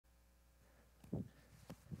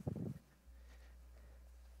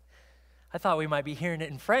I thought we might be hearing it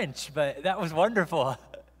in French, but that was wonderful.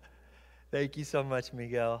 Thank you so much,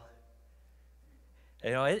 Miguel.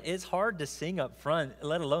 You know, it's hard to sing up front,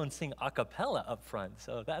 let alone sing a cappella up front,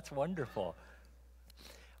 so that's wonderful.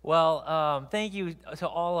 Well, thank you to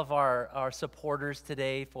all of our supporters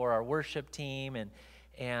today, for our worship team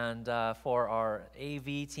and for our AV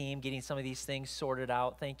team getting some of these things sorted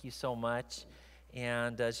out. Thank you so much.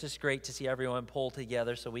 And it's just great to see everyone pull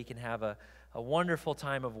together so we can have a wonderful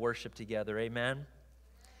time of worship together. Amen.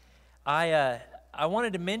 I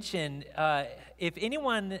wanted to mention, if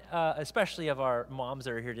anyone, especially of our moms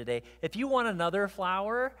that are here today, if you want another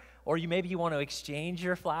flower, or maybe you want to exchange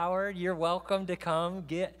your flower, you're welcome to come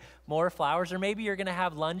get more flowers. Or maybe you're going to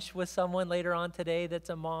have lunch with someone later on today that's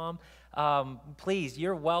a mom. Please,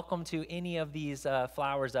 you're welcome to any of these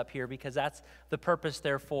flowers up here, because that's the purpose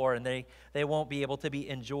they're for, and they won't be able to be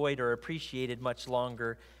enjoyed or appreciated much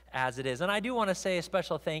longer as it is. And I do want to say a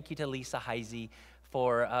special thank you to Lisa Heisey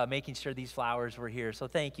for making sure these flowers were here. So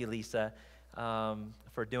thank you, Lisa,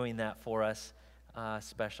 for doing that for us,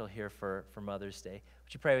 special here for Mother's Day.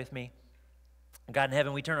 Would you pray with me? God in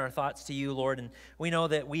heaven, we turn our thoughts to you, Lord, and we know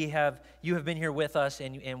that you have been here with us,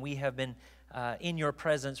 and we have been in your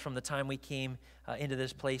presence from the time we came into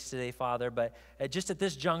this place today, Father. But just at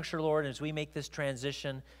this juncture, Lord, as we make this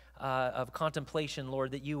transition of contemplation,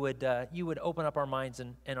 Lord, that you would open up our minds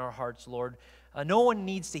and our hearts, Lord. No one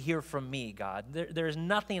needs to hear from me, God. There's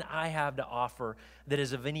nothing I have to offer that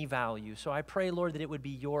is of any value. So I pray, Lord, that it would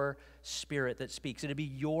be your Spirit that speaks. It would be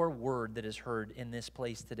your word that is heard in this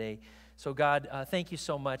place today. So God, thank you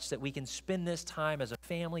so much that we can spend this time as a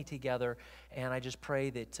family together. And I just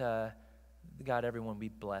pray that, God, everyone be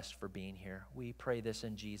blessed for being here. We pray this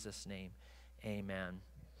in Jesus' name. Amen.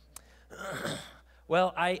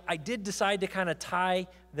 Well, I did decide to kind of tie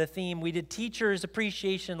the theme. We did Teachers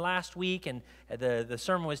Appreciation last week, and the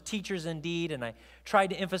sermon was Teachers Indeed, and I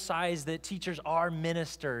tried to emphasize that teachers are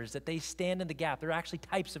ministers, that they stand in the gap. They're actually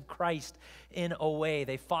types of Christ in a way.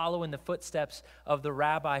 They follow in the footsteps of the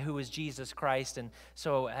rabbi who is Jesus Christ, and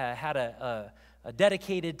so had a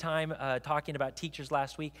dedicated time talking about teachers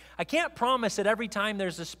last week. I can't promise that every time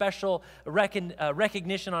there's a special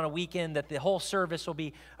recognition on a weekend that the whole service will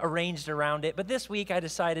be arranged around it. But this week I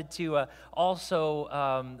decided to also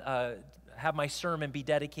have my sermon be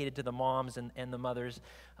dedicated to the moms and the mothers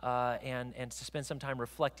and to spend some time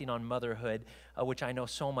reflecting on motherhood, which I know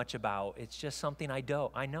so much about. It's just something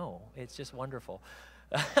I know. It's just wonderful.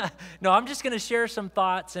 No, I'm just going to share some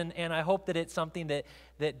thoughts, and I hope that it's something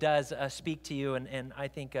that does speak to you, and I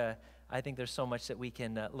think there's so much that we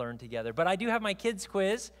can learn together. But I do have my kids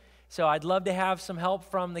quiz, so I'd love to have some help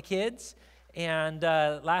from the kids. And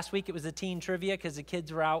last week it was a teen trivia because the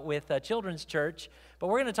kids were out with children's church. But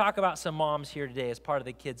we're going to talk about some moms here today as part of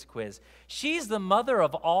the kids quiz. She's the mother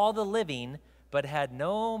of all the living, but had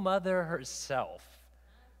no mother herself.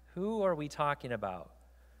 Who are we talking about?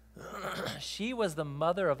 She was the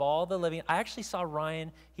mother of all the living. I actually saw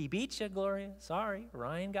Ryan. He beat you, Gloria. Sorry,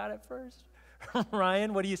 Ryan got it first.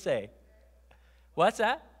 Ryan, what do you say? What's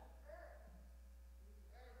that?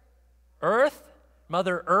 Earth?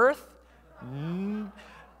 Mother Earth?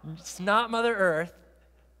 It's not Mother Earth.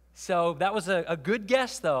 So that was a good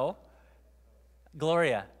guess, though.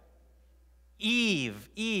 Gloria. Eve.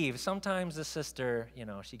 Sometimes the sister,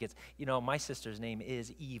 she gets, my sister's name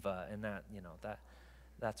is Eva, and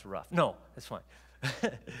that's rough. No, it's fine.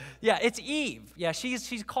 Yeah, it's Eve. Yeah,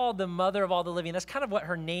 she's called the mother of all the living. That's kind of what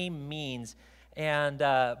her name means. And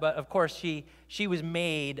but of course, she was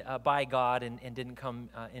made by God and didn't come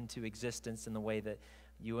into existence in the way that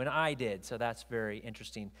you and I did. So that's very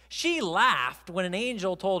interesting. She laughed when an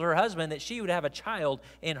angel told her husband that she would have a child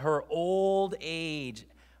in her old age.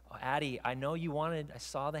 Oh, Addie, I know you wanted. I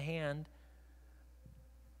saw the hand.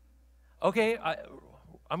 Okay.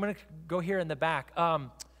 I'm going to go here in the back.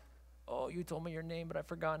 You told me your name, but I've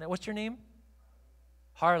forgotten it. What's your name?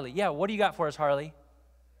 Harley. Yeah, what do you got for us, Harley?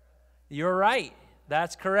 You're right.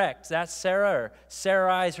 That's correct. That's Sarah.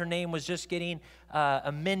 Sarai, her name was just getting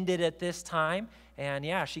amended at this time. And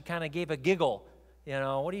yeah, she kind of gave a giggle.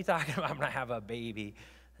 What are you talking about? I'm going to have a baby.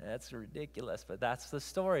 That's ridiculous, but that's the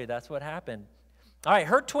story. That's what happened. All right,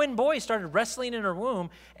 her twin boys started wrestling in her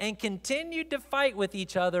womb and continued to fight with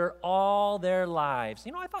each other all their lives.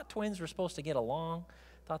 I thought twins were supposed to get along.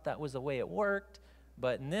 Thought that was the way it worked.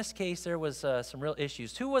 But in this case, there was some real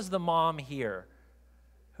issues. Who was the mom here?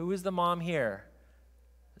 Who is the mom here?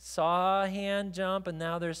 Saw a hand jump, and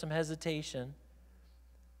now there's some hesitation.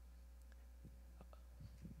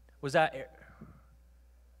 Was that...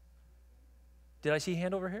 Did I see a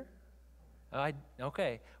hand over here?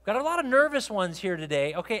 Okay. We've got a lot of nervous ones here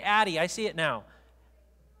today. Okay, Addie, I see it now.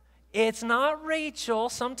 It's not Rachel.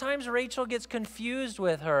 Sometimes Rachel gets confused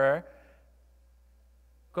with her.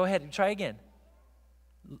 Go ahead, try again.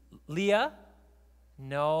 Leah?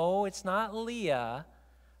 No, it's not Leah,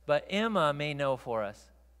 but Emma may know for us.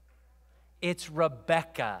 It's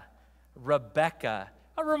Rebekah. Rebekah.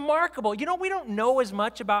 A remarkable. You know, we don't know as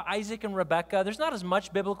much about Isaac and Rebekah. There's not as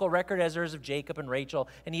much biblical record as there is of Jacob and Rachel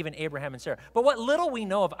and even Abraham and Sarah. But what little we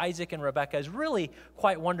know of Isaac and Rebekah is really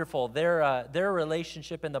quite wonderful. Their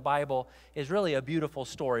relationship in the Bible is really a beautiful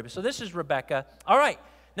story. So this is Rebekah. All right,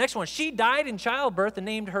 next one. She died in childbirth and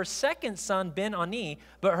named her second son Ben-Oni,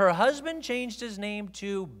 but her husband changed his name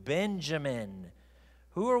to Benjamin.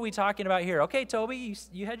 Who are we talking about here? Okay, Toby,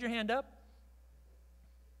 you had your hand up.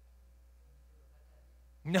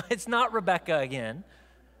 No, it's not Rebecca again.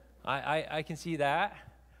 I can see that.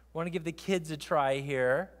 Want to give the kids a try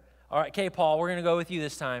here. All right, okay, Paul, we're going to go with you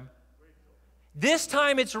this time. Rachel. This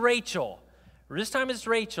time it's Rachel. This time it's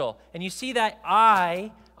Rachel. And you see that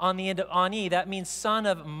I on the end of Ani, that means son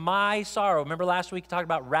of my sorrow. Remember last week we talked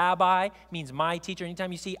about rabbi, means my teacher.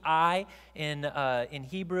 Anytime you see I in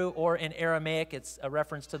Hebrew or in Aramaic, it's a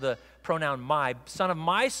reference to the pronoun my, son of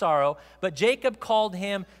my sorrow. But Jacob called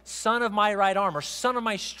him son of my right arm, or son of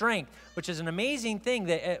my strength, which is an amazing thing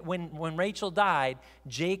that when Rachel died,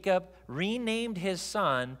 Jacob renamed his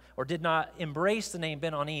son, or did not embrace the name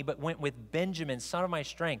Ben-Oni, but went with Benjamin, son of my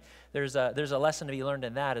strength. There's a lesson to be learned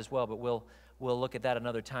in that as well, but we'll look at that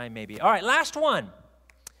another time maybe. All right, last one.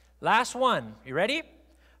 Last one. You ready?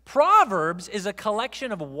 Proverbs is a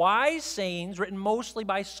collection of wise sayings written mostly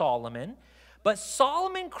by Solomon, but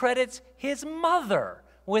Solomon credits his mother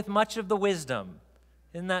with much of the wisdom.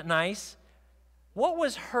 Isn't that nice? What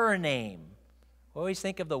was her name? We always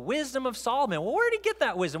think of the wisdom of Solomon. Well, where did he get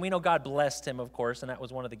that wisdom? We know God blessed him, of course, and that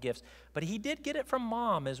was one of the gifts. But he did get it from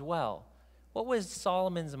mom as well. What was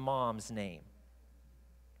Solomon's mom's name?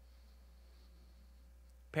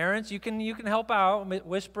 Parents, you can help out,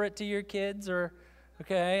 whisper it to your kids, or,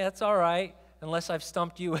 okay, that's all right, unless I've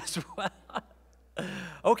stumped you as well.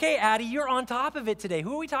 Okay, Addie, you're on top of it today.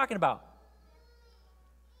 Who are we talking about?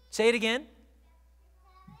 Say it again.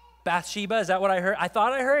 Bathsheba, is that what I heard? I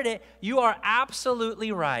thought I heard it. You are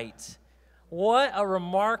absolutely right. What a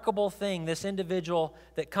remarkable thing, this individual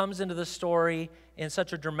that comes into the story in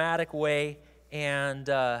such a dramatic way, and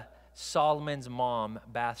Solomon's mom,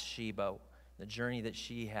 Bathsheba, the journey that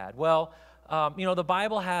she had. Well, the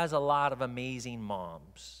Bible has a lot of amazing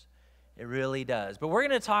moms. It really does. But we're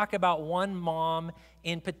going to talk about one mom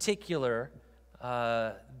in particular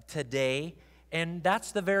today, and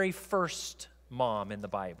that's the very first mom in the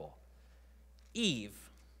Bible,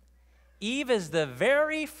 Eve. Eve is the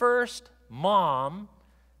very first mom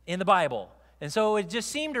in the Bible. And so it just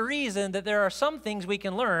seemed to reason that there are some things we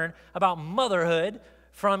can learn about motherhood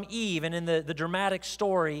from Eve and in the dramatic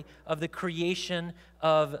story of the creation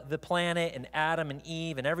of the planet and Adam and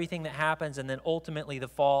Eve and everything that happens, and then ultimately the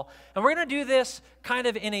fall. And we're going to do this kind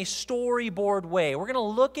of in a storyboard way. We're going to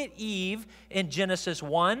look at Eve in Genesis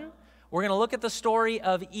 1. We're going to look at the story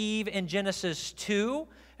of Eve in Genesis 2.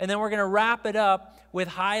 And then we're going to wrap it up with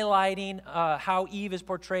highlighting how Eve is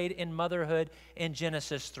portrayed in motherhood in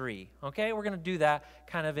Genesis 3. Okay, we're going to do that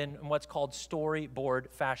kind of in what's called storyboard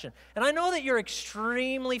fashion. And I know that you're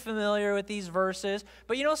extremely familiar with these verses,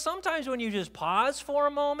 but sometimes when you just pause for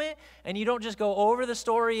a moment and you don't just go over the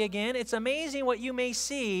story again, it's amazing what you may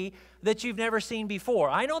see that you've never seen before.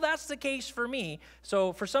 I know that's the case for me.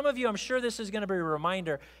 So for some of you, I'm sure this is going to be a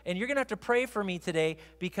reminder, and you're going to have to pray for me today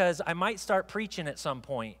because I might start preaching at some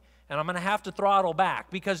point. And I'm going to have to throttle back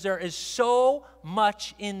because there is so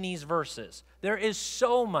much in these verses. There is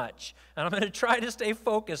so much. And I'm going to try to stay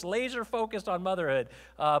focused, laser focused on motherhood.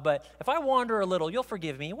 But if I wander a little, you'll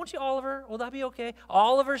forgive me. Won't you, Oliver? Will that be okay?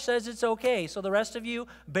 Oliver says it's okay. So the rest of you,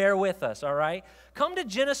 bear with us, all right? Come to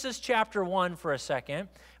Genesis chapter 1 for a second.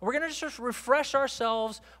 We're going to just refresh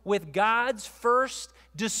ourselves with God's first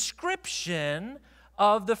description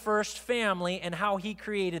of the first family and how he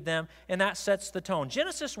created them, and that sets the tone.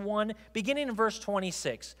 Genesis 1, beginning in verse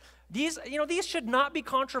 26. These should not be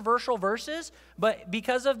controversial verses, but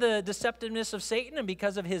because of the deceptiveness of Satan and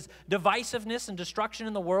because of his divisiveness and destruction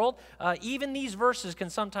in the world, even these verses can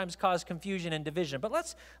sometimes cause confusion and division. But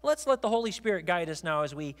let's let the Holy Spirit guide us now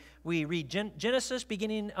as we read Genesis,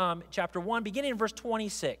 beginning chapter 1, beginning in verse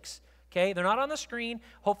 26. Okay, they're not on the screen.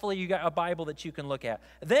 Hopefully you got a Bible that you can look at.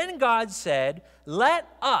 Then God said, let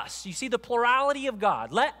us, you see the plurality of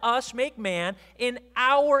God, let us make man in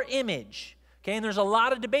our image. Okay, and there's a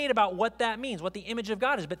lot of debate about what that means, what the image of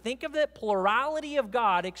God is. But think of the plurality of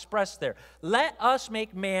God expressed there. Let us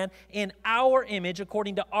make man in our image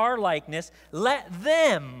according to our likeness. Let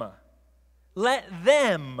them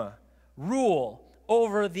rule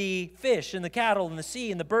over the fish and the cattle and the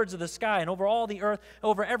sea and the birds of the sky and over all the earth,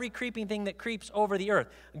 over every creeping thing that creeps over the earth.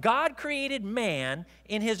 God created man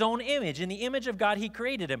in his own image. In the image of God, he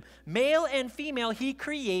created him. Male and female, he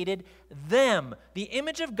created them. The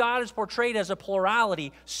image of God is portrayed as a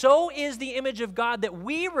plurality. So is the image of God that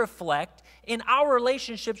we reflect in our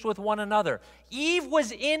relationships with one another. Eve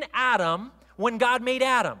was in Adam when God made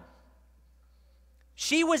Adam.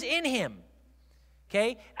 She was in him.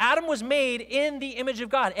 Okay? Adam was made in the image of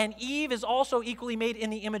God, and Eve is also equally made in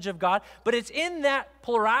the image of God, but it's in that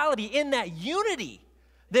plurality, in that unity,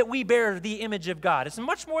 that we bear the image of God. It's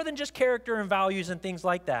much more than just character and values and things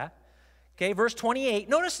like that. Okay, verse 28,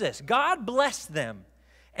 notice this. God blessed them,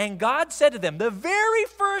 and God said to them, the very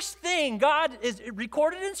first thing God is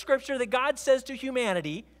recorded in Scripture that God says to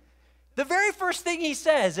humanity, the very first thing he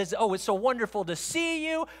says is, oh, it's so wonderful to see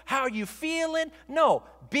you. How are you feeling? No,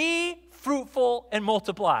 be fruitful and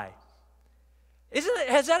multiply.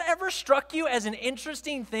 Has that ever struck you as an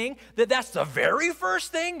interesting thing that that's the very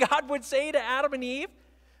first thing God would say to Adam and Eve?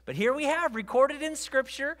 But here we have, recorded in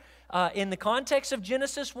Scripture, in the context of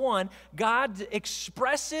Genesis 1, God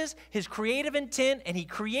expresses his creative intent, and he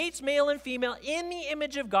creates male and female in the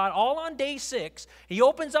image of God, all on day 6. He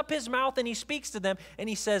opens up his mouth and he speaks to them, and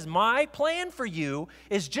he says, my plan for you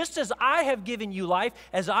is just as I have given you life,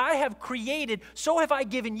 as I have created, so have I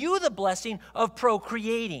given you the blessing of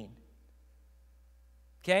procreating.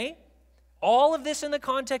 Okay? All of this in the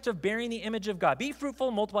context of bearing the image of God. Be fruitful,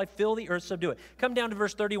 multiply, fill the earth, subdue it. Come down to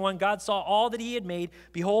verse 31. God saw all that he had made.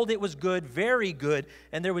 Behold, it was good, very good.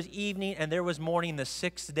 And there was evening and there was morning the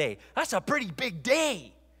 6th day. That's a pretty big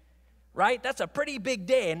day, right? That's a pretty big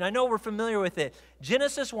day. And I know we're familiar with it.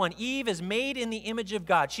 Genesis 1, Eve is made in the image of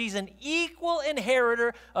God. She's an equal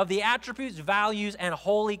inheritor of the attributes, values, and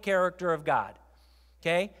holy character of God.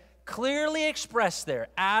 Okay? Clearly expressed there.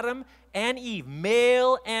 Adam and Eve,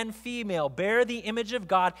 male and female, bear the image of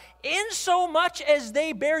God in so much as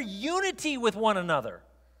they bear unity with one another.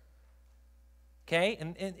 Okay?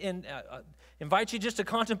 And invite you just to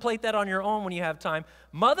contemplate that on your own when you have time.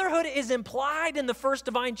 Motherhood is implied in the first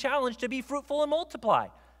divine challenge to be fruitful and multiply.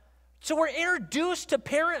 So we're introduced to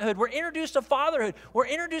parenthood. We're introduced to fatherhood. We're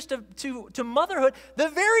introduced to motherhood. The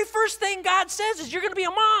very first thing God says is you're going to be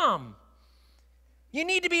a mom. You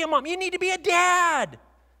need to be a mom. You need to be a dad.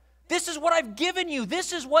 This is what I've given you.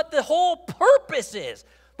 This is what the whole purpose is.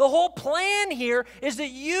 The whole plan here is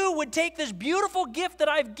that you would take this beautiful gift that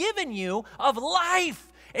I've given you of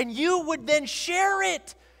life, and you would then share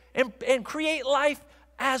it and create life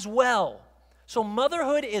as well. So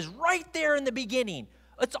motherhood is right there in the beginning.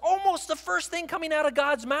 It's almost the first thing coming out of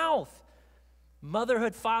God's mouth.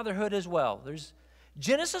 Motherhood, fatherhood as well.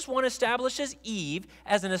 Genesis 1 establishes Eve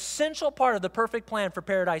as an essential part of the perfect plan for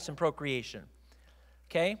paradise and procreation.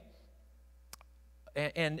 Okay?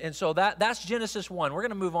 And so that's Genesis 1. We're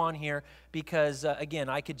going to move on here because, again,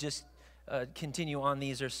 I could just continue on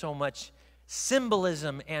these. There's so much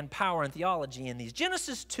symbolism and power and theology in these.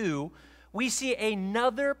 Genesis 2, we see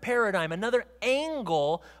another paradigm, another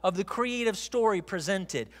angle of the creative story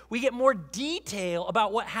presented. We get more detail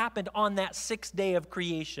about what happened on that 6th day of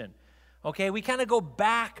creation. Okay, we kind of go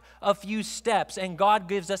back a few steps, and God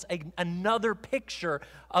gives us another picture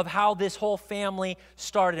of how this whole family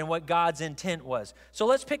started and what God's intent was. So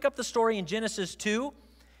let's pick up the story in Genesis 2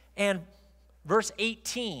 and verse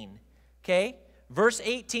 18. Okay, verse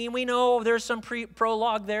 18, we know there's some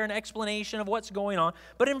prologue there, an explanation of what's going on.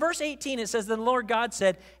 But in verse 18, it says, "Then the Lord God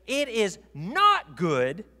said, 'It is not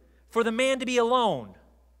good for the man to be alone.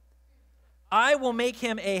 I will make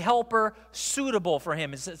him a helper suitable for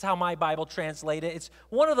him.'" It's how my Bible translates it. It's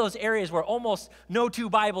one of those areas where almost no two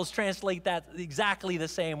Bibles translate that exactly the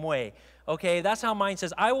same way. Okay, that's how mine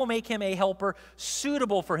says, "I will make him a helper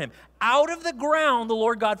suitable for him." Out of the ground, the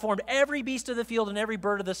Lord God formed every beast of the field and every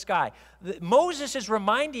bird of the sky. Moses is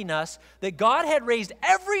reminding us that God had raised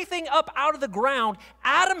everything up out of the ground.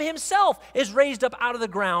 Adam himself is raised up out of the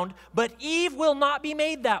ground, but Eve will not be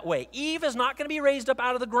made that way. Eve is not going to be raised up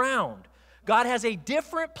out of the ground. God has a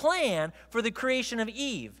different plan for the creation of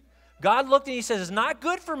Eve. God looked and he says, "It's not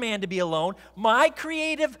good for man to be alone. My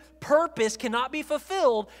creative purpose cannot be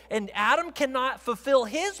fulfilled, and Adam cannot fulfill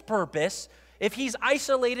his purpose if he's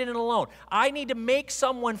isolated and alone. I need to make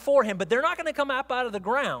someone for him, but they're not going to come up out of the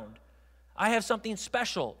ground. I have something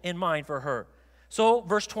special in mind for her." So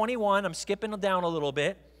verse 21, I'm skipping down a little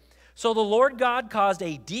bit. "So the Lord God caused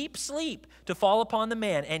a deep sleep to fall upon the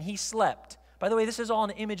man, and he slept." By the way, this is all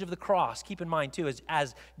an image of the cross. Keep in mind, too,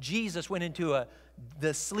 as Jesus went into a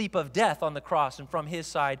the sleep of death on the cross, and from his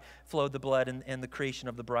side flowed the blood and the creation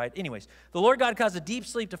of the bride. Anyways, the Lord God caused a deep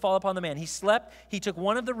sleep to fall upon the man. He slept, he took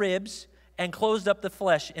one of the ribs and closed up the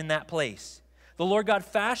flesh in that place. The Lord God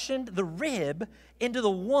fashioned the rib into the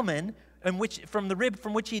woman from the rib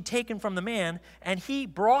from which he had taken from the man, and he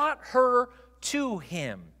brought her to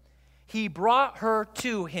him. He brought her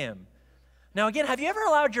to him. Now again, have you ever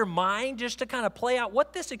allowed your mind just to kind of play out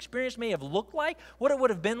what this experience may have looked like, what it would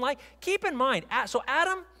have been like? Keep in mind, so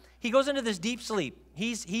Adam, he goes into this deep sleep.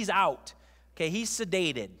 He's out. Okay, he's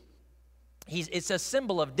sedated. It's a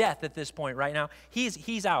symbol of death at this point right now.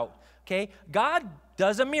 He's out. Okay, God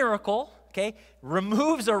does a miracle. Okay,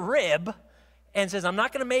 removes a rib and says, I'm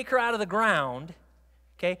not going to make her out of the ground.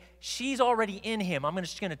 Okay, she's already in him. I'm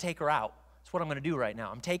just going to take her out. That's what I'm going to do right now.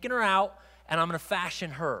 I'm taking her out, and I'm going to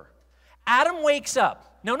fashion her. Adam wakes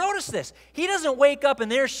up. Now notice this. He doesn't wake up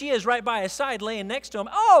and there she is right by his side laying next to him.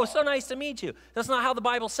 Oh, so nice to meet you. That's not how the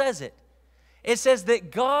Bible says it. It says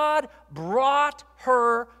that God brought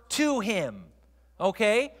her to him.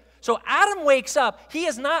 Okay? So Adam wakes up.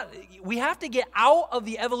 We have to get out of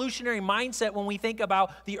the evolutionary mindset when we think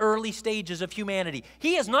about the early stages of humanity.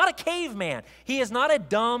 He is not a caveman. He is not a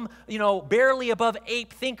dumb, barely above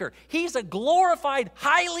ape thinker. He's a glorified,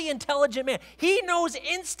 highly intelligent man. He knows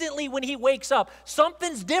instantly when he wakes up,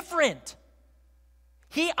 something's different.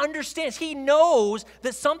 He understands. He knows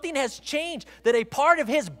that something has changed, that a part of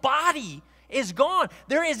his body is gone.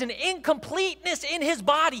 There is an incompleteness in his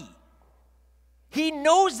body. He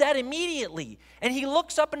knows that immediately, and he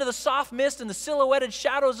looks up into the soft mist and the silhouetted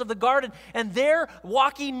shadows of the garden, and there,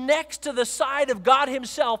 walking next to the side of God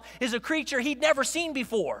himself, is a creature he'd never seen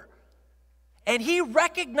before. And he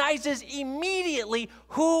recognizes immediately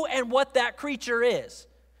who and what that creature is.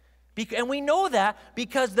 And we know that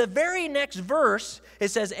because the very next verse, it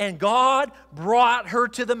says, and God brought her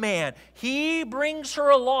to the man. He brings her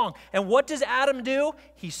along. And what does Adam do?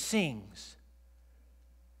 He sings.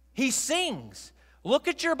 He sings. Look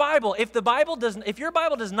at your Bible. If your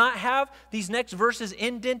Bible does not have these next verses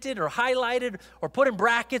indented or highlighted or put in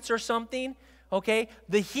brackets or something, okay,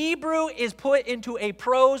 the Hebrew is put into a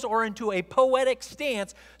prose or into a poetic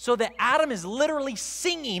stance so that Adam is literally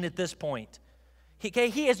singing at this point.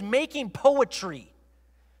 He is making poetry.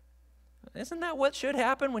 Isn't that what should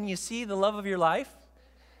happen when you see the love of your life?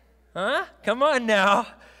 Huh? Come on now.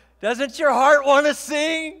 Doesn't your heart want to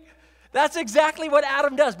sing? That's exactly what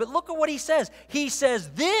Adam does. But look at what he says. He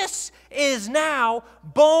says, this is now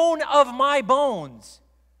bone of my bones.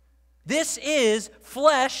 This is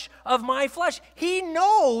flesh of my flesh. He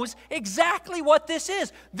knows exactly what this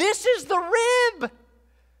is. This is the rib.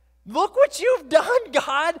 Look what you've done,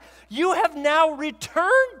 God. You have now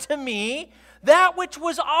returned to me that which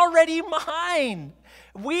was already mine.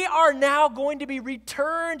 We are now going to be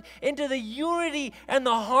returned into the unity and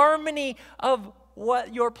the harmony of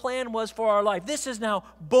what your plan was for our life. This is now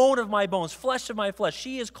bone of my bones, flesh of my flesh.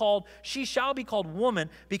 She shall be called woman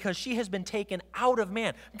because she has been taken out of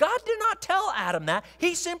man. God did not tell Adam that.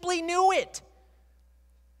 He simply knew it.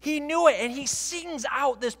 He knew it, and he sings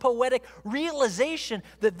out this poetic realization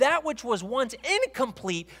that which was once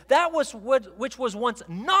incomplete, which was once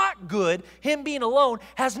not good, him being alone,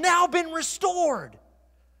 has now been restored.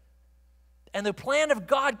 And the plan of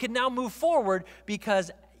God can now move forward because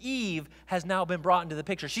Eve has now been brought into the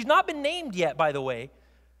picture. She's not been named yet, by the way.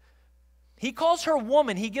 He calls her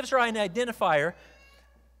woman. He gives her an identifier.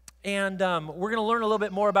 And we're going to learn a little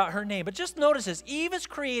bit more about her name. But just notice this. Eve is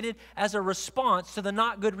created as a response to the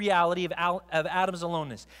not good reality of Adam's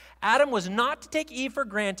aloneness. Adam was not to take Eve for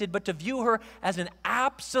granted, but to view her as an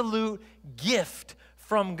absolute gift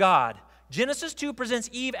from God. Genesis 2 presents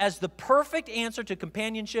Eve as the perfect answer to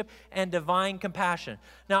companionship and divine compassion.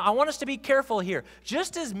 Now, I want us to be careful here.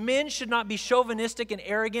 Just as men should not be chauvinistic and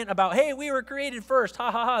arrogant about, hey, we were created first,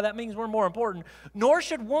 ha, ha, ha, that means we're more important, nor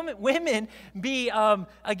should women be,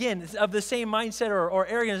 again, of the same mindset or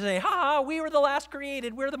arrogance, saying, ha, ha, we were the last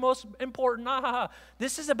created, we're the most important, ha, ha, ha.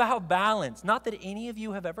 This is about balance. Not that any of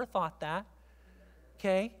you have ever thought that,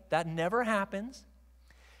 okay? That never happens.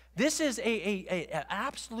 This is an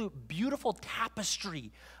absolute beautiful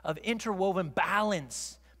tapestry of interwoven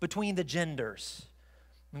balance between the genders,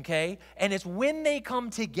 okay? And it's when they come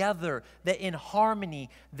together that in harmony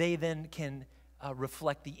they then can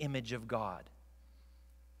reflect the image of God,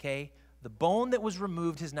 okay? The bone that was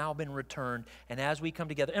removed has now been returned, and as we come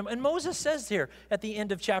together, and Moses says here at the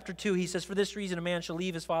end of chapter 2, he says, for this reason a man shall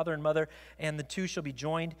leave his father and mother, and the two shall be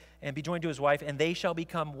joined to his wife, and they shall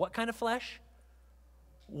become what kind of flesh?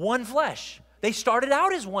 One flesh. They started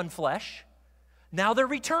out as one flesh. Now they're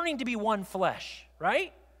returning to be one flesh,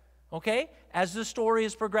 right? okay, as the story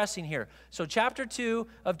is progressing here. So chapter 2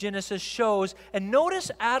 of Genesis shows, and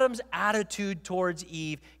notice Adam's attitude towards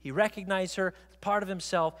Eve. He recognized her, part of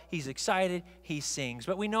himself. He's excited. He sings.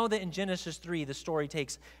 But we know that in Genesis 3, the story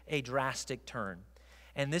takes a drastic turn.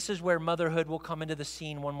 And this is where motherhood will come into the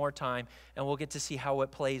scene one more time, and we'll get to see how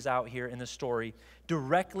it plays out here in the story,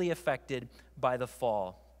 directly affected by the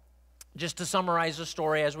fall. Just to summarize the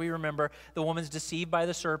story, as we remember, the woman's deceived by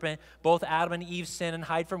the serpent. Both Adam and Eve sin and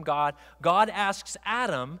hide from God. God asks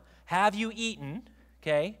Adam, have you eaten?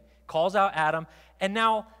 Okay, calls out Adam. And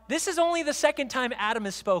now, this is only the second time Adam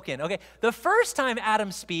has spoken. Okay, the first time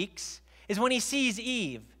Adam speaks is when he sees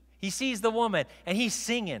Eve. He sees the woman, and he's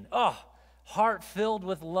singing. Oh, heart filled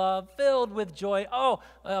with love, filled with joy. Oh,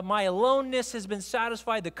 my aloneness has been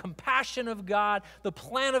satisfied. The compassion of God, the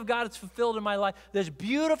plan of God is fulfilled in my life. This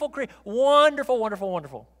beautiful creation. Wonderful, wonderful,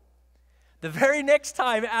 wonderful. The very next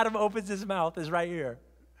time Adam opens his mouth is right here.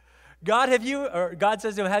 God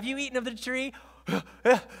says to him, have you eaten of the tree?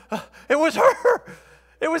 It was her.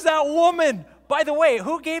 It was that woman. By the way,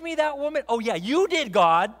 who gave me that woman? Oh, yeah, you did,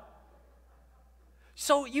 God.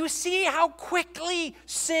 So you see how quickly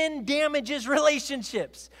sin damages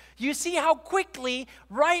relationships. You see how quickly,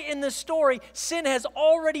 right in the story, sin has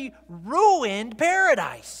already ruined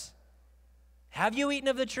paradise. Have you eaten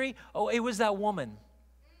of the tree? Oh, it was that woman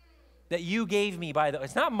that you gave me, by the way.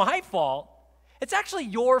 It's not my fault. It's actually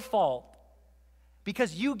your fault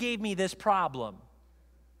because you gave me this problem.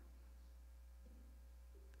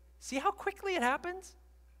 See how quickly it happens?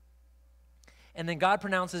 And then God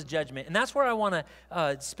pronounces judgment. And that's where I want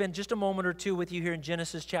to spend just a moment or two with you here in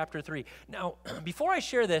Genesis chapter 3. Now, before I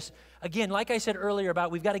share this, again, like I said earlier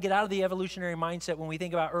about we've got to get out of the evolutionary mindset when we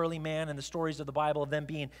think about early man and the stories of the Bible of them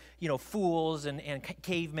being, fools and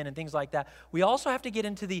cavemen and things like that. We also have to get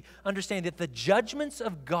into the understanding that the judgments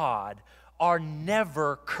of God are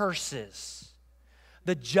never curses.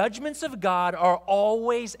 The judgments of God are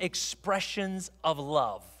always expressions of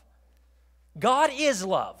love. God is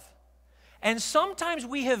love. And sometimes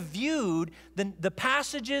we have viewed the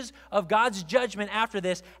passages of God's judgment after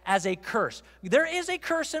this as a curse. There is a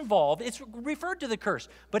curse involved. It's referred to the curse.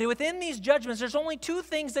 But within these judgments, there's only two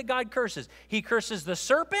things that God curses. He curses the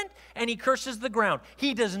serpent and he curses the ground.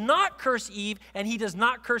 He does not curse Eve and he does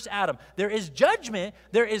not curse Adam. There is judgment,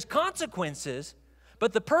 there is consequences,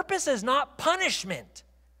 but the purpose is not punishment.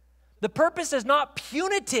 The purpose is not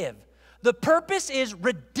punitive. The purpose is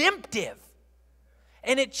redemptive.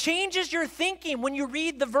 And it changes your thinking when you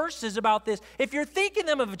read the verses about this. If you're thinking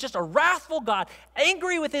them of just a wrathful God,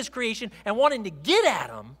 angry with his creation and wanting to get at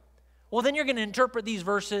him, well, then you're going to interpret these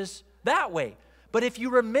verses that way. But if you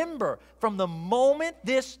remember, from the moment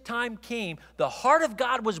this time came, the heart of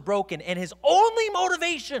God was broken, and his only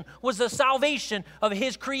motivation was the salvation of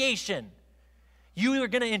his creation. You are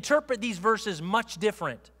going to interpret these verses much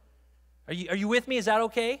different. Are you with me? Is that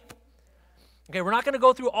okay? Okay, we're not going to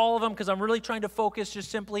go through all of them because I'm really trying to focus just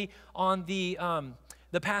simply on the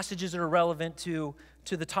passages that are relevant to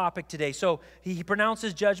the topic today. So he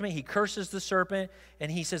pronounces judgment, he curses the serpent, and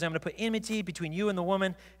he says, I'm going to put enmity between you and the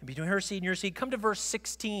woman, and between her seed and your seed. Come to verse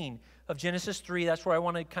 16 of Genesis 3. That's where I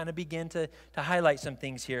want to kind of begin to highlight some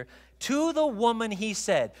things here. To the woman he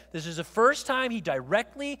said, this is the first time he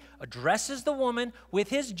directly addresses the woman with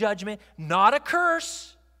his judgment, not a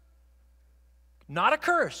curse, not a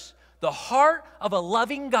curse. The heart of a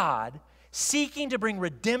loving God seeking to bring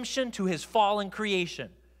redemption to his fallen creation.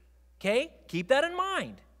 Okay? Keep that in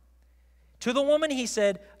mind. To the woman he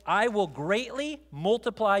said, I will greatly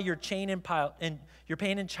multiply your pain in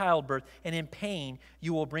childbirth, and in pain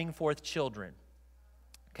you will bring forth children.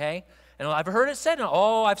 Okay? And I've heard it said,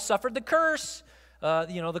 I've suffered the curse.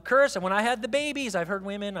 The curse. And when I had the babies, I've heard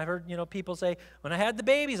people say, when I had the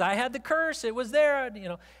babies, I had the curse. It was there.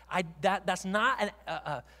 That's not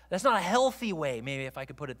a healthy way, maybe if I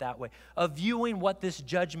could put it that way, of viewing what this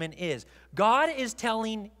judgment is. God is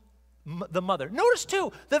telling the mother. Notice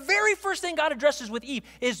too, the very first thing God addresses with Eve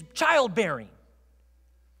is childbearing.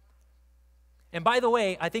 And by the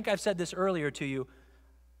way, I think I've said this earlier to you.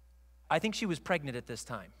 I think she was pregnant at this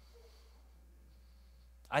time.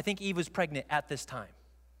 I think Eve was pregnant at this time.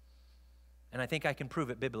 And I think I can prove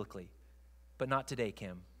it biblically. But not today,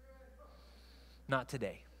 Kim. Not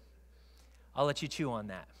today. I'll let you chew on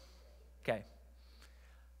that. Okay.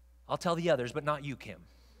 I'll tell the others, but not you, Kim.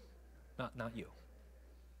 Not you.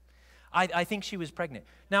 I think she was pregnant.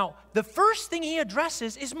 Now, the first thing he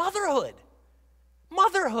addresses is motherhood.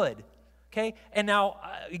 Motherhood. Okay, and now,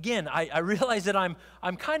 again, I realize that I'm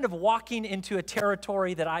kind of walking into a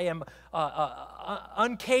territory that I am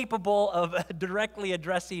incapable of directly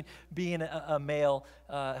addressing, being a male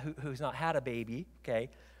who's not had a baby, okay?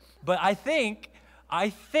 But I think,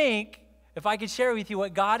 if I could share with you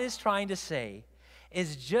what God is trying to say,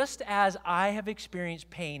 is just as I have experienced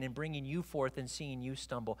pain in bringing you forth and seeing you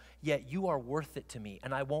stumble, yet you are worth it to me,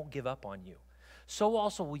 and I won't give up on you. So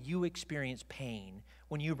also will you experience pain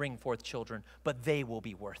when you bring forth children, but they will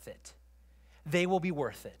be worth it. They will be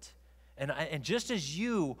worth it. And just as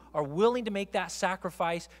you are willing to make that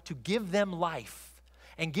sacrifice to give them life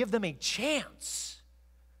and give them a chance,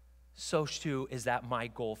 so too is that my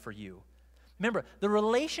goal for you. Remember, the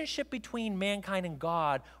relationship between mankind and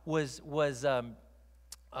God was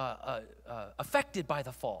affected by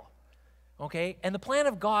the fall, okay? And the plan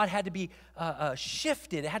of God had to be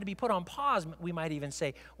shifted. It had to be put on pause, we might even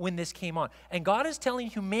say, when this came on. And God is telling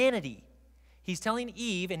humanity, He's telling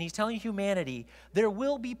Eve and He's telling humanity, there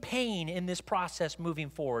will be pain in this process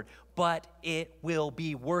moving forward, but it will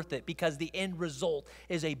be worth it because the end result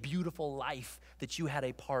is a beautiful life that you had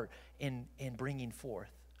a part in bringing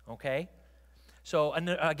forth, okay? So,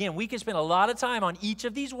 and again, we can spend a lot of time on each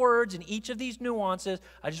of these words and each of these nuances.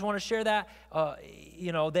 I just want to share that,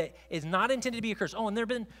 that is not intended to be a curse. Oh, and there have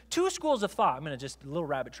been two schools of thought. I'm going to just a little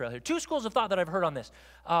rabbit trail here. Two schools of thought that I've heard on this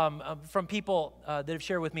from people that have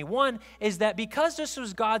shared with me. One is that because this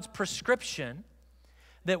was God's prescription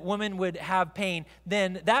that women would have pain,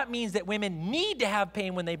 then that means that women need to have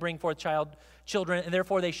pain when they bring forth children, and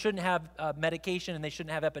therefore they shouldn't have medication and they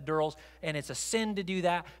shouldn't have epidurals, and it's a sin to do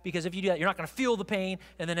that because if you do that, you're not going to feel the pain,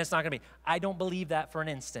 and then it's not going to be. I don't believe that for an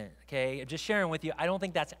instant, okay? I'm just sharing with you. I don't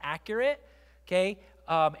think that's accurate, okay?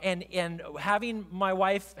 And having my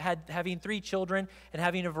wife having 3 children and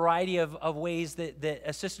having a variety of ways that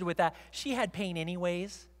assisted with that, she had pain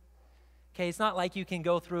anyways. Okay, it's not like you can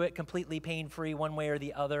go through it completely pain-free one way or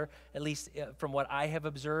the other, at least from what I have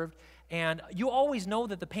observed. And you always know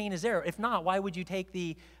that the pain is there. If not, why would you take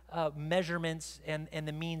the measurements and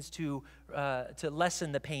the means to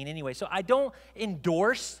lessen the pain anyway? So I don't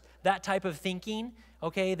endorse that type of thinking,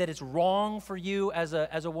 okay, that it's wrong for you as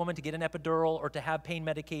a woman to get an epidural or to have pain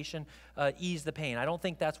medication ease the pain. I don't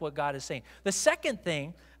think that's what God is saying. The second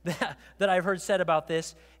thing that I've heard said about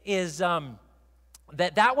this is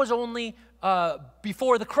that was only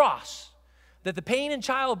before the cross, that the pain in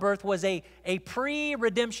childbirth was a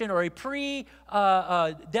pre-redemption or a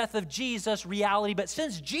pre-death of Jesus reality. But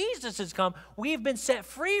since Jesus has come, we've been set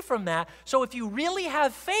free from that. So if you really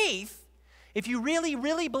have faith, if you really,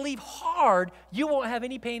 really believe hard, you won't have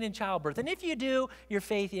any pain in childbirth. And if you do, your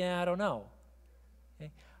faith, I don't know.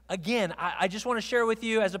 Okay? Again, I just want to share with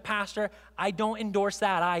you as a pastor, I don't endorse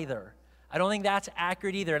that either. I don't think that's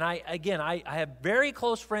accurate either. And I have very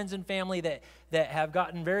close friends and family that have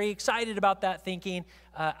gotten very excited about that thinking.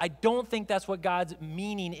 I don't think that's what God's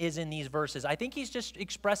meaning is in these verses. I think He's just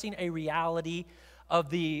expressing a reality of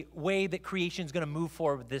the way that creation is going to move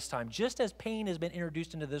forward this time. Just as pain has been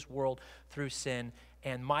introduced into this world through sin,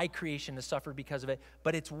 and my creation has suffered because of it,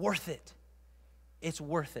 but it's worth it. It's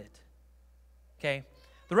worth it. Okay?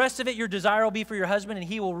 The rest of it, your desire will be for your husband, and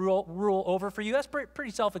he will rule over for you. That's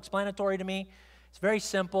pretty self-explanatory to me. It's very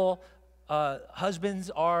simple. Husbands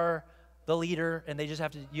are the leader, and you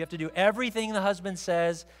have to do everything the husband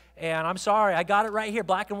says. And I'm sorry, I got it right here,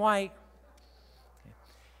 black and white.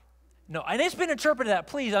 No, and it's been interpreted that.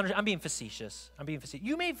 Please, I'm being facetious.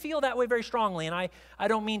 You may feel that way very strongly, and I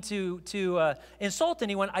don't mean to insult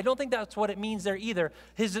anyone. I don't think that's what it means there either.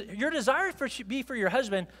 Your desire should be for your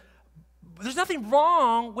husband. There's nothing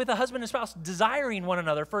wrong with a husband and spouse desiring one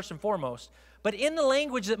another, first and foremost. But in the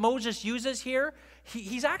language that Moses uses here,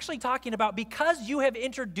 he's actually talking about because you have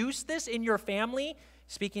introduced this in your family,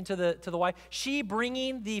 speaking to the wife, she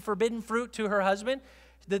bringing the forbidden fruit to her husband,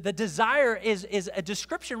 the desire is a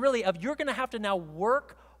description really of you're going to have to now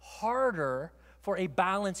work harder for a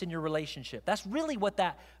balance in your relationship. That's really what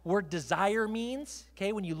that word desire means,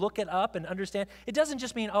 okay? When you look it up and understand, it doesn't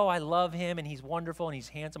just mean, oh, I love him and he's wonderful and he's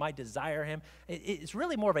handsome, I desire him. It's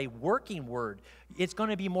really more of a working word. It's going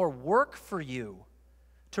to be more work for you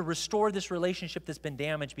to restore this relationship that's been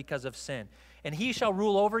damaged because of sin. And he shall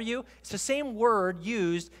rule over you. It's the same word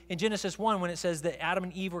used in Genesis 1 when it says that Adam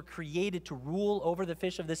and Eve were created to rule over the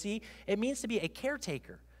fish of the sea. It means to be a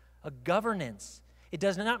caretaker, a governance. It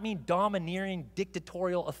does not mean domineering,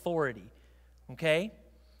 dictatorial authority, okay?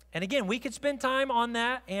 And again, we could spend time on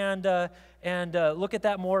that and look at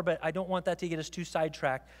that more, but I don't want that to get us too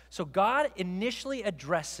sidetracked. So God initially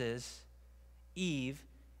addresses Eve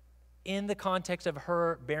in the context of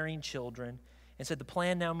her bearing children and said the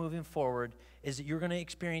plan now moving forward is that you're going to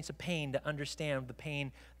experience a pain to understand the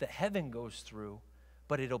pain that heaven goes through,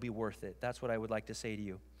 but it'll be worth it. That's what I would like to say to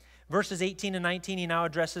you. Verses 18 and 19, he now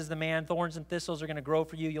addresses the man. Thorns and thistles are going to grow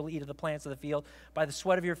for you. You'll eat of the plants of the field. By the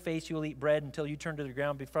sweat of your face you will eat bread until you turn to the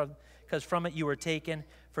ground, because from it you were taken.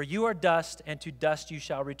 For you are dust, and to dust you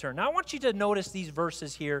shall return. Now I want you to notice these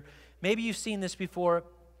verses here. Maybe you've seen this before,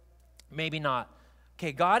 maybe not.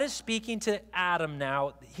 Okay, God is speaking to Adam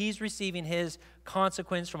now. He's receiving his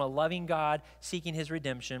consequence from a loving God seeking his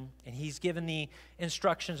redemption, and he's given the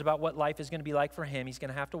instructions about what life is going to be like for him. He's going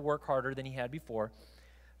to have to work harder than he had before.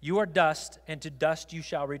 You are dust, and to dust you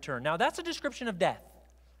shall return. Now, that's a description of death,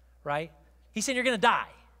 right? He's saying you're going to die.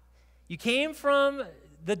 You came from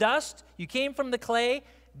the dust. You came from the clay.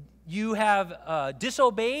 You have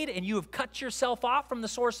disobeyed, and you have cut yourself off from the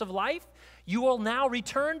source of life. You will now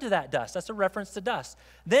return to that dust. That's a reference to dust.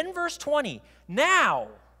 Then verse 20, now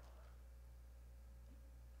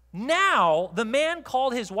the man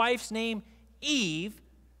called his wife's name Eve,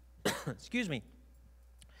 excuse me,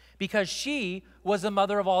 because she was the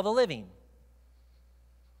mother of all the living.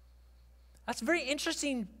 That's a very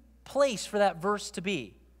interesting place for that verse to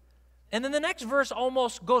be. And then the next verse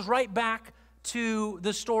almost goes right back to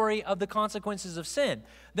the story of the consequences of sin.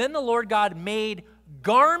 Then the Lord God made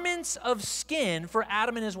garments of skin for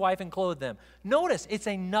Adam and his wife and clothed them. Notice, it's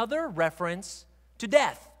another reference to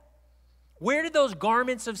death. Where did those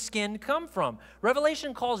garments of skin come from?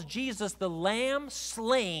 Revelation calls Jesus the lamb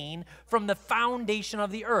slain from the foundation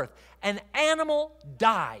of the earth. An animal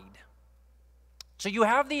died. So you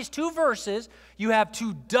have these two verses. You have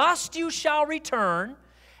to dust you shall return,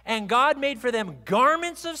 and God made for them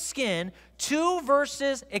garments of skin. Two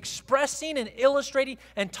verses expressing and illustrating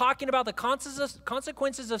and talking about the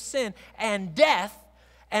consequences of sin and death.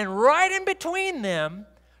 And right in between them,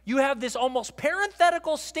 you have this almost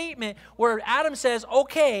parenthetical statement where Adam says,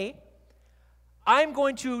 okay, I'm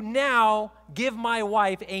going to now give my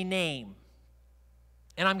wife a name.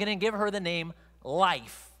 And I'm going to give her the name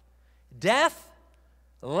life. Death,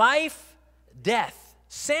 life, death.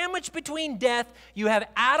 Sandwiched between death, you have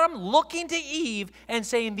Adam looking to Eve and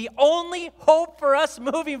saying, the only hope for us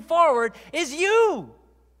moving forward is you.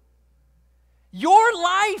 Your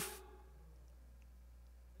life.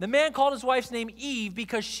 The man called his wife's name Eve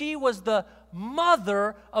because she was the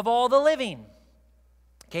mother of all the living.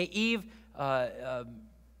 Okay, Eve, the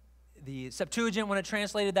Septuagint, when it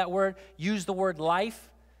translated that word, used the word life.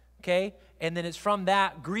 Okay, and then it's from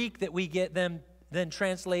that Greek that we get them then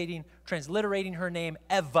transliterating her name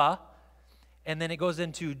Eva, and then it goes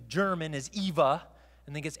into German as Eva,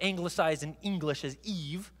 and then gets anglicized in English as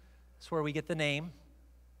Eve. That's where we get the name.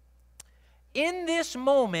 In this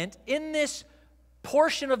moment, in this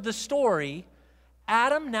portion of the story,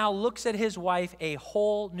 Adam now looks at his wife a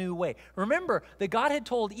whole new way. Remember that God had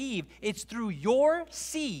told Eve, it's through your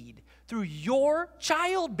seed, through your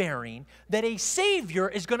childbearing, that a Savior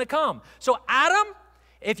is going to come. So Adam,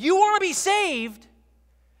 if you want to be saved,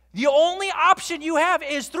 the only option you have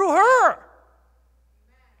is through her.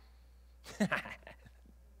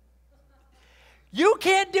 You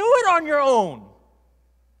can't do it on your own.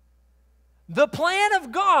 The plan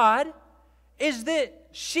of God is that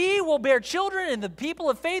she will bear children, and the people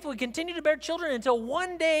of faith will continue to bear children until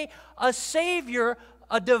one day a Savior,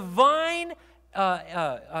 a divine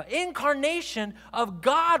incarnation of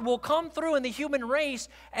God will come through in the human race,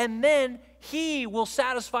 and then He will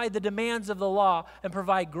satisfy the demands of the law and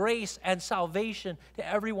provide grace and salvation to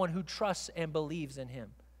everyone who trusts and believes in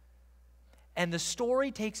Him. And the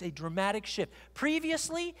story takes a dramatic shift.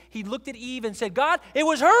 Previously, he looked at Eve and said, God, it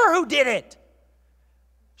was her who did it.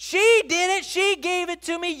 She did it. She gave it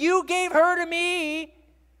to me. You gave her to me.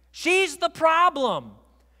 She's the problem.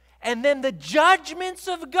 And then the judgments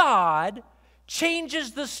of God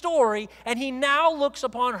changes the story, and He now looks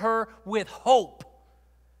upon her with hope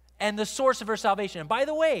and the source of her salvation. And by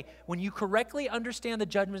the way, when you correctly understand the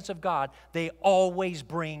judgments of God, they always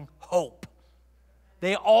bring hope.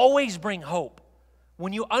 They always bring hope.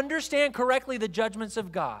 When you understand correctly the judgments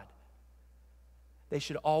of God, they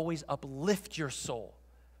should always uplift your soul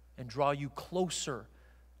and draw you closer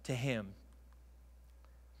to Him.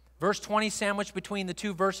 Verse 20, sandwiched between the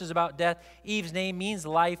two verses about death, Eve's name means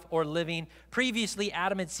life or living. Previously,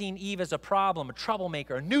 Adam had seen Eve as a problem, a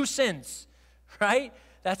troublemaker, a nuisance, right?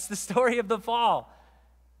 That's the story of the fall,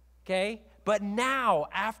 okay? But now,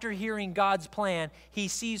 after hearing God's plan, he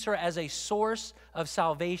sees her as a source of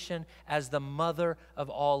salvation, as the mother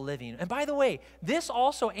of all living. And by the way, this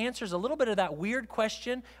also answers a little bit of that weird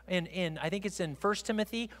question in I think it's in 1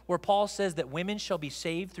 Timothy, where Paul says that women shall be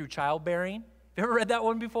saved through childbearing. Have you ever read that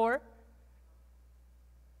one before?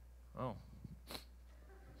 Oh.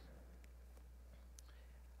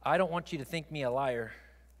 I don't want you to think me a liar.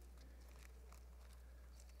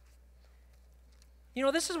 You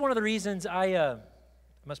know, this is one of the reasons I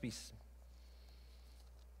must be.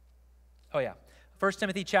 Oh yeah, 1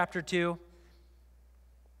 Timothy chapter 2,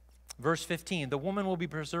 verse 15. The woman will be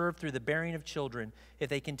preserved through the bearing of children if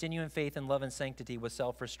they continue in faith and love and sanctity with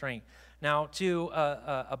self-restraint. Now, to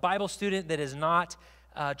a Bible student that is not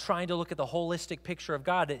trying to look at the holistic picture of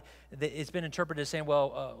God, it's been interpreted as saying,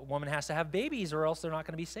 well, a woman has to have babies or else they're not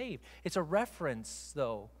going to be saved. It's a reference,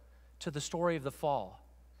 though, to the story of the fall.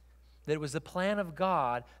 That it was the plan of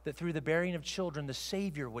God that through the bearing of children, the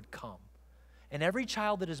Savior would come. And every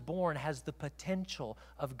child that is born has the potential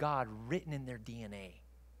of God written in their DNA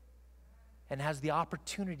and has the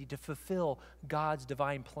opportunity to fulfill God's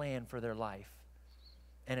divine plan for their life.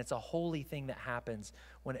 And it's a holy thing that happens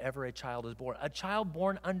whenever a child is born. A child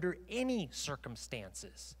born under any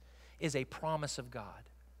circumstances is a promise of God.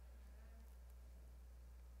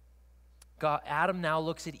 Adam now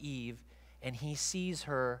looks at Eve and he sees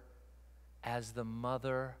her as the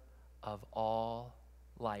mother of all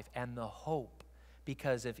life and the hope.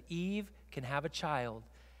 Because if Eve can have a child,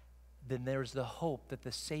 then there's the hope that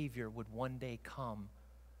the Savior would one day come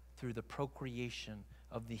through the procreation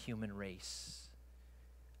of the human race.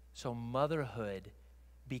 So motherhood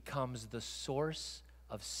becomes the source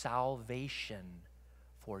of salvation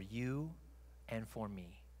for you and for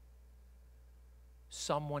me.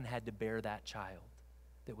 Someone had to bear that child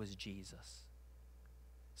that was Jesus.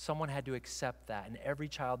 Someone had to accept that, and every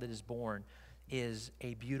child that is born is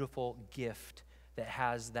a beautiful gift that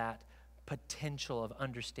has that potential of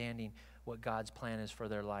understanding what God's plan is for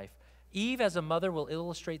their life. Eve, as a mother, will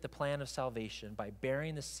illustrate the plan of salvation by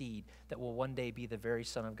bearing the seed that will one day be the very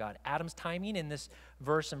Son of God. Adam's timing in this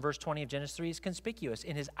verse, in verse 20 of Genesis 3, is conspicuous.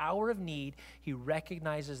 In his hour of need, he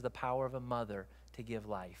recognizes the power of a mother to give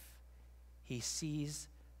life. He sees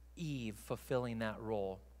Eve fulfilling that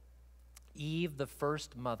role. Eve, the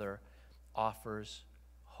first mother, offers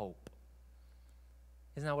hope.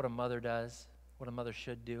 Isn't that what a mother does? What a mother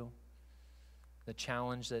should do? The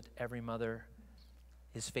challenge that every mother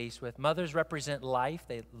is faced with. Mothers represent life.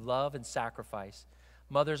 They love and sacrifice.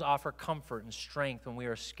 Mothers offer comfort and strength when we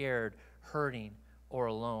are scared, hurting, or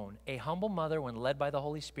alone. A humble mother, when led by the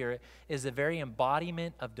Holy Spirit, is the very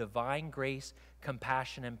embodiment of divine grace,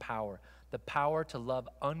 compassion, and power. The power to love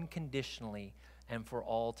unconditionally and for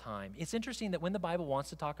all time. It's interesting that when the Bible wants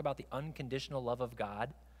to talk about the unconditional love of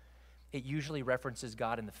God, it usually references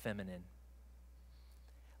God in the feminine.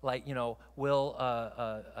 Like, you know, will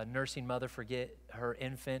a nursing mother forget her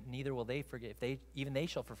infant? Neither will they forget. Even they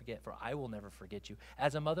shall forget, for I will never forget you.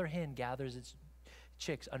 As a mother hen gathers its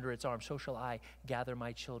chicks under its arm, so shall I gather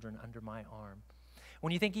my children under my arm.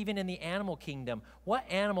 When you think even in the animal kingdom, what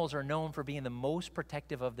animals are known for being the most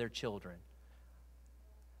protective of their children?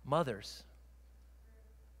 Mothers.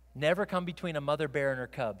 Never come between a mother bear and her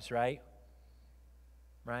cubs, right?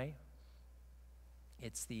 Right?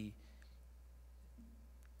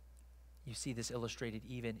 You see this illustrated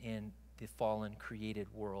even in the fallen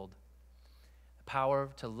created world. The power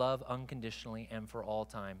to love unconditionally and for all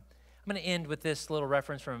time. I'm going to end with this little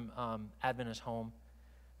reference from Adventist Home.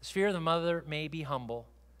 The sphere of the mother may be humble,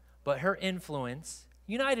 but her influence,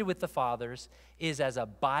 united with the Father's, is as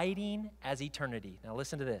abiding as eternity. Now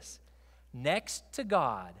listen to this. Next to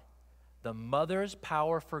God, the mother's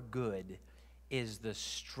power for good is the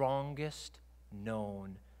strongest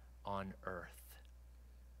known on earth.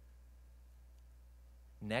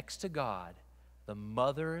 Next to God, the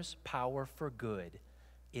mother's power for good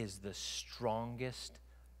is the strongest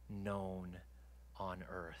known on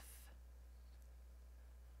earth.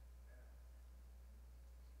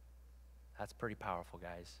 That's pretty powerful,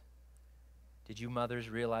 guys. Did you mothers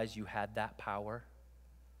realize you had that power?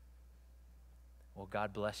 Well,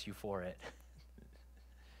 God bless you for it.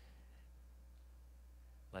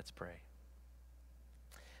 Let's pray.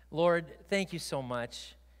 Lord, thank you so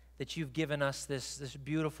much that you've given us this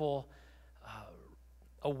beautiful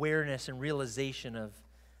awareness and realization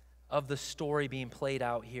of the story being played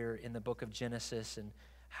out here in the book of Genesis, and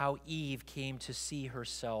how Eve came to see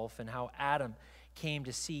herself and how Adam came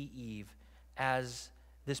to see Eve as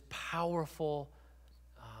this powerful,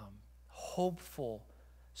 hopeful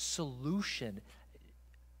solution.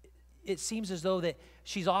 It seems as though that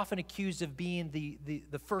she's often accused of being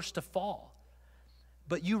the first to fall.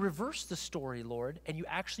 But you reverse the story, Lord, and you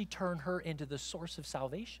actually turn her into the source of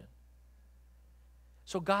salvation.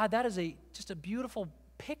 So God, that is just a beautiful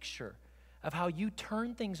picture of how you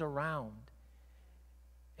turn things around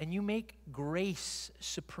and you make grace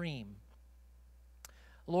supreme.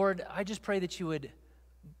 Lord, I just pray that you would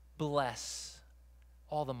bless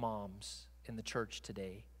all the moms in the church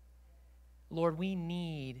today. Lord, we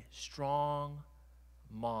need strong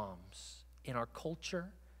moms in our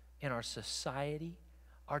culture, in our society.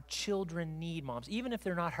 Our children need moms. Even if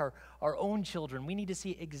they're not our own children, we need to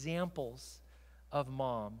see examples of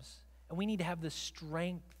moms. And we need to have the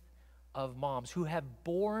strength of moms who have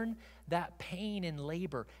borne that pain in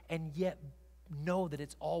labor and yet know that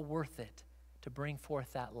it's all worth it to bring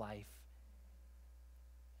forth that life.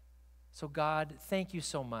 So God, thank you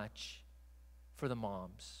so much for the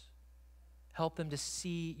moms. Help them to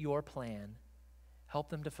see your plan. Help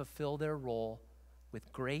them to fulfill their role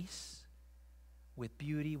with grace, with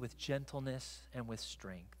beauty, with gentleness, and with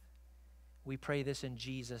strength. We pray this in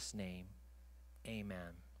Jesus' name.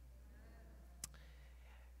 Amen.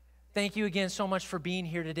 Thank you again so much for being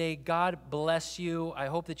here today. God bless you. I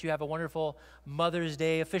hope that you have a wonderful Mother's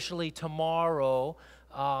Day, officially tomorrow,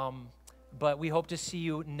 but we hope to see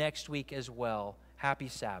you next week as well. Happy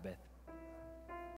Sabbath.